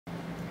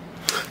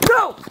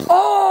No!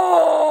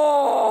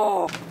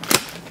 Oh!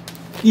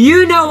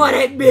 You know what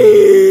it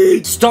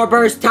means!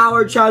 Starburst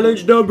Tower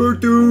Challenge number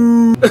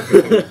 2!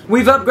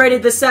 We've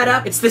upgraded the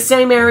setup. It's the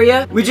same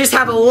area. We just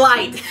have a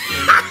light.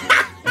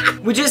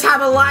 We just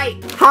have a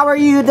light. How are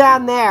you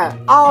down there?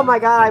 Oh my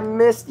god, I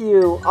missed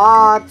you.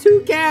 Aw,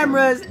 2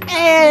 cameras.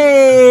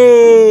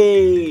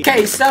 Hey!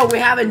 Okay, so we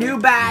have a new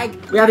bag.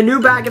 We have a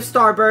new bag of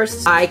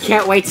Starbursts. I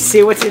can't wait to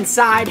see what's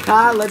inside,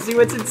 huh? Let's see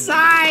what's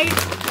inside.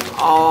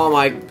 Oh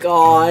my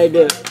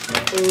god.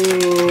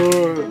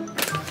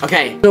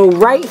 Okay, so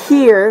right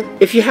here,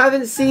 if you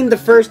haven't seen the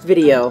first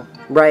video,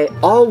 right,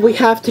 all we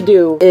have to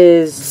do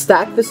is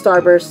stack the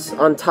Starbursts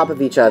on top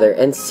of each other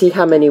and see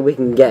how many we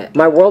can get.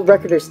 My world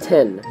record is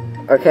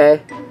 10,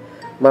 okay?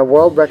 My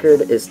world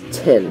record is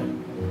 10.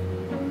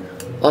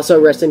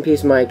 Also, rest in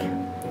peace, Mike.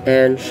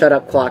 And shut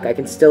up, clock. I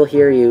can still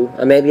hear you.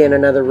 I may be in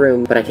another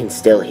room, but I can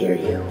still hear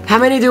you. How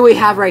many do we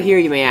have right here,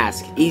 you may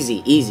ask?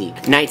 Easy, easy.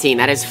 19.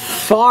 That is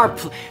far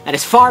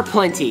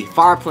plenty.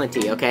 Far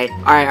plenty, okay?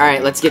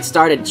 Alright, let's get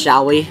started,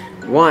 shall we?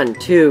 1,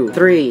 2,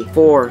 3,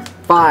 4,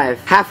 5.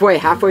 Halfway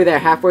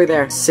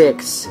there.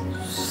 6,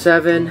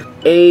 7,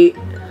 8,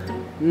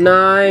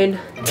 9,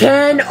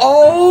 10.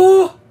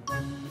 Oh!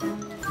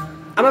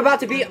 I'm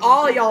about to beat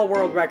all y'all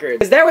world records.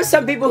 Because there was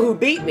some people who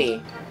beat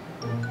me.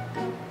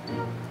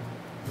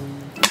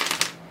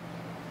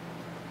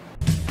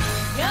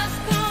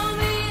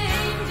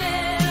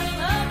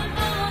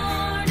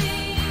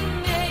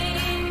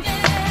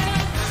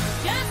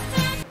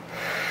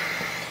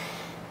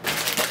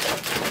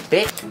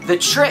 The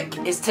trick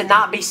is to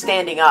not be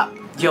standing up.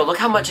 Yo, look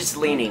how much it's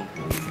leaning.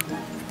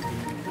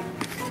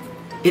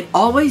 It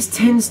always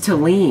tends to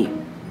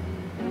lean.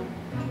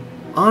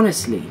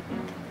 Honestly.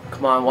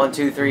 Come on, 1,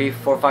 2, 3,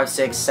 4, 5,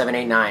 6, 7,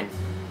 8, 9.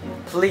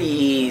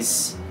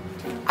 Please.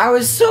 I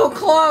was so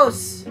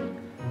close.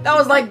 That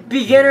was like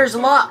beginner's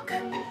luck.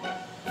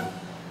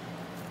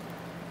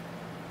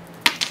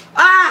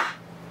 Ah!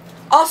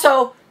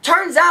 Also,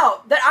 turns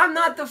out that I'm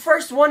not the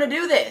first one to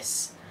do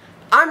this.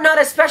 I'm not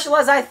as special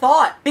as I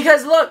thought.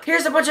 Because look,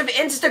 here's a bunch of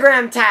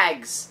Instagram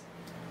tags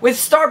with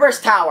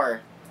Starburst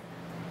Tower.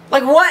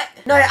 Like what?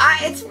 No,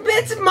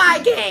 it's my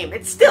game.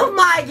 It's still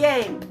my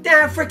game.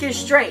 Damn freaking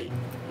straight.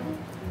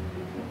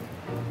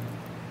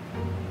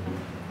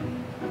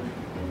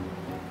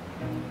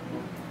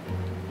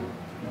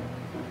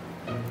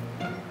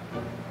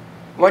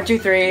 One, 2,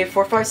 3,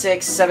 4, 5,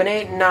 6, 7,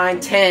 8, 9,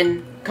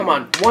 10. Come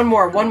on, one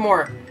more.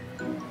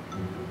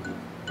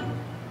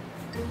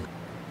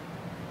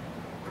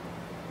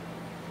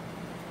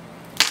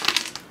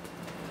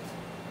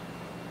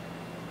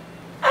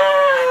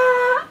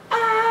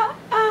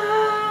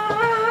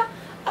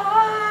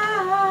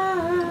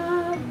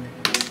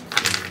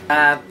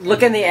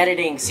 Look in the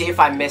editing, see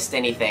if I missed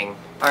anything.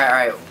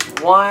 Alright.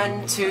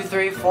 1, 2,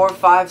 3, 4,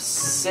 5,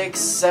 6,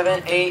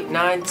 7, 8,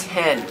 9,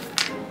 10.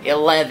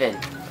 11.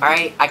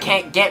 Alright, I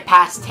can't get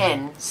past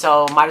 10,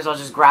 so might as well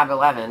just grab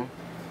 11.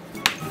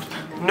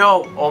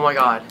 No! Oh my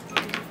god.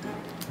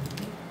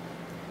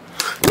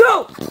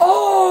 No!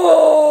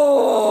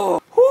 Oh!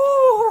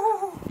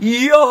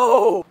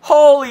 Yo!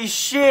 Holy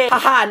shit!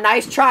 Haha,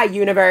 nice try,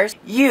 universe.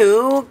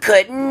 You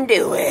couldn't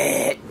do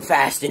it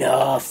fast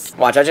enough.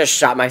 Watch, I just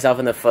shot myself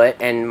in the foot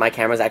and my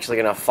camera's actually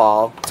gonna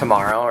fall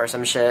tomorrow or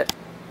some shit.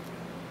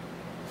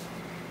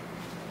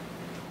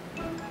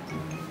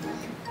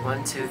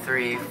 1, 2,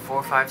 3,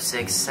 4, 5,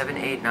 6, 7,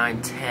 8,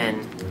 9,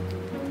 10.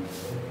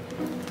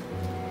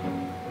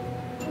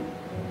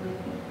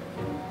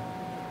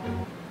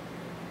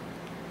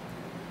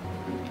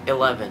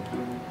 $11.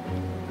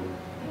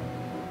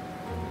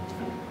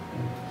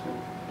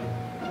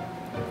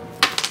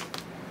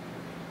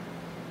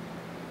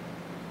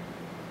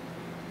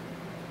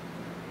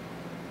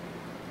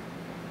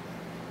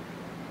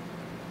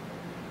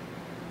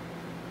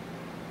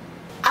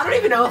 I don't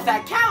even know if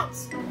that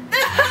counts.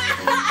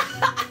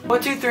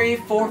 1, 2, 3,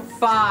 4,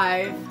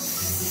 5,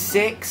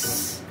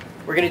 6.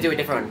 We're gonna do a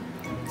different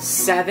one.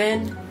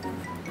 7,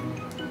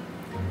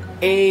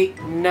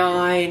 8,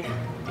 9,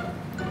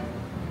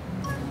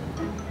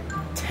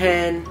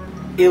 10,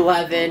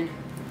 11.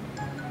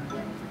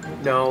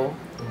 No.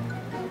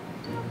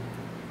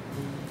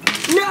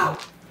 No!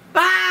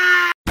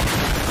 Ah!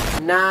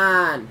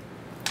 9,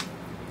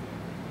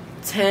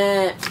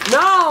 10.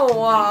 No!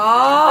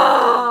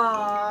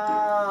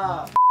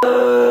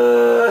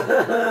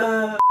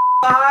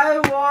 I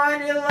won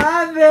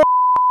 11.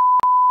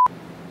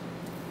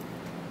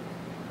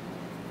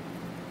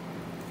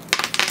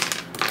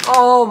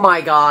 Oh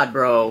my god,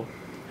 bro.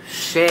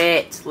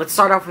 Shit. Let's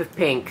start off with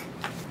pink.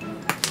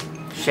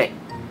 Shit.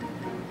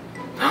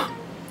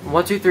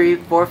 1, 2, 3,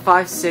 4,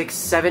 5, 6,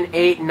 7,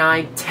 8,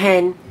 9,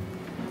 10.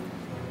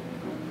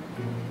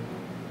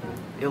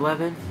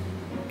 11.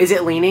 Is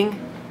it leaning?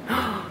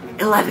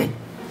 11.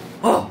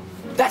 Oh,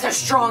 that's a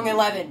strong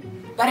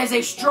 11. That is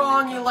a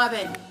strong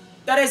 11.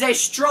 That is a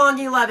strong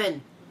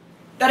 11.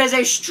 That is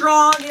a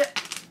strong...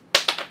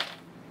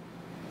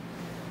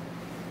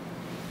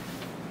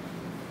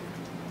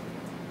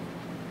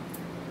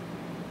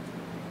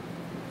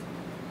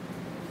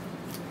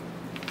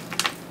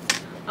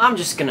 I'm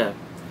just gonna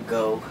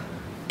go.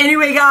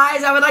 Anyway,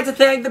 guys, I would like to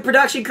thank the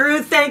production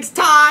crew. Thanks,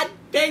 Todd.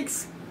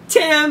 Thanks,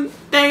 Tim.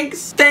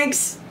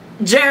 Thanks,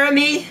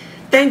 Jeremy.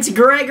 Thanks,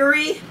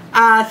 Gregory.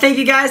 Thank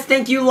you, guys.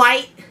 Thank you,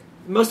 Light.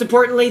 Most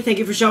importantly, thank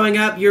you for showing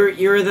up.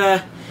 You're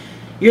the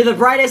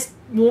brightest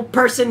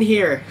person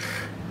here.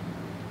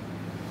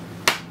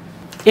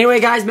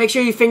 Anyway, guys, make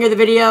sure you finger the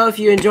video if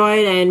you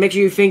enjoyed, and make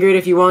sure you finger it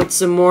if you want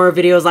some more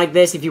videos like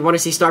this, if you want to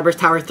see Starburst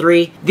Tower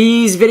 3.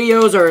 These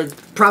videos are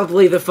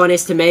probably the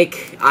funnest to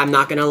make. I'm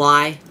not gonna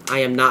lie. I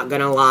am not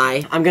gonna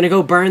lie. I'm gonna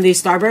go burn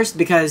these Starbursts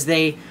because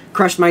they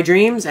crushed my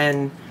dreams,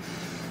 and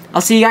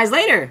I'll see you guys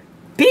later.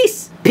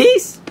 Peace!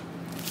 Peace!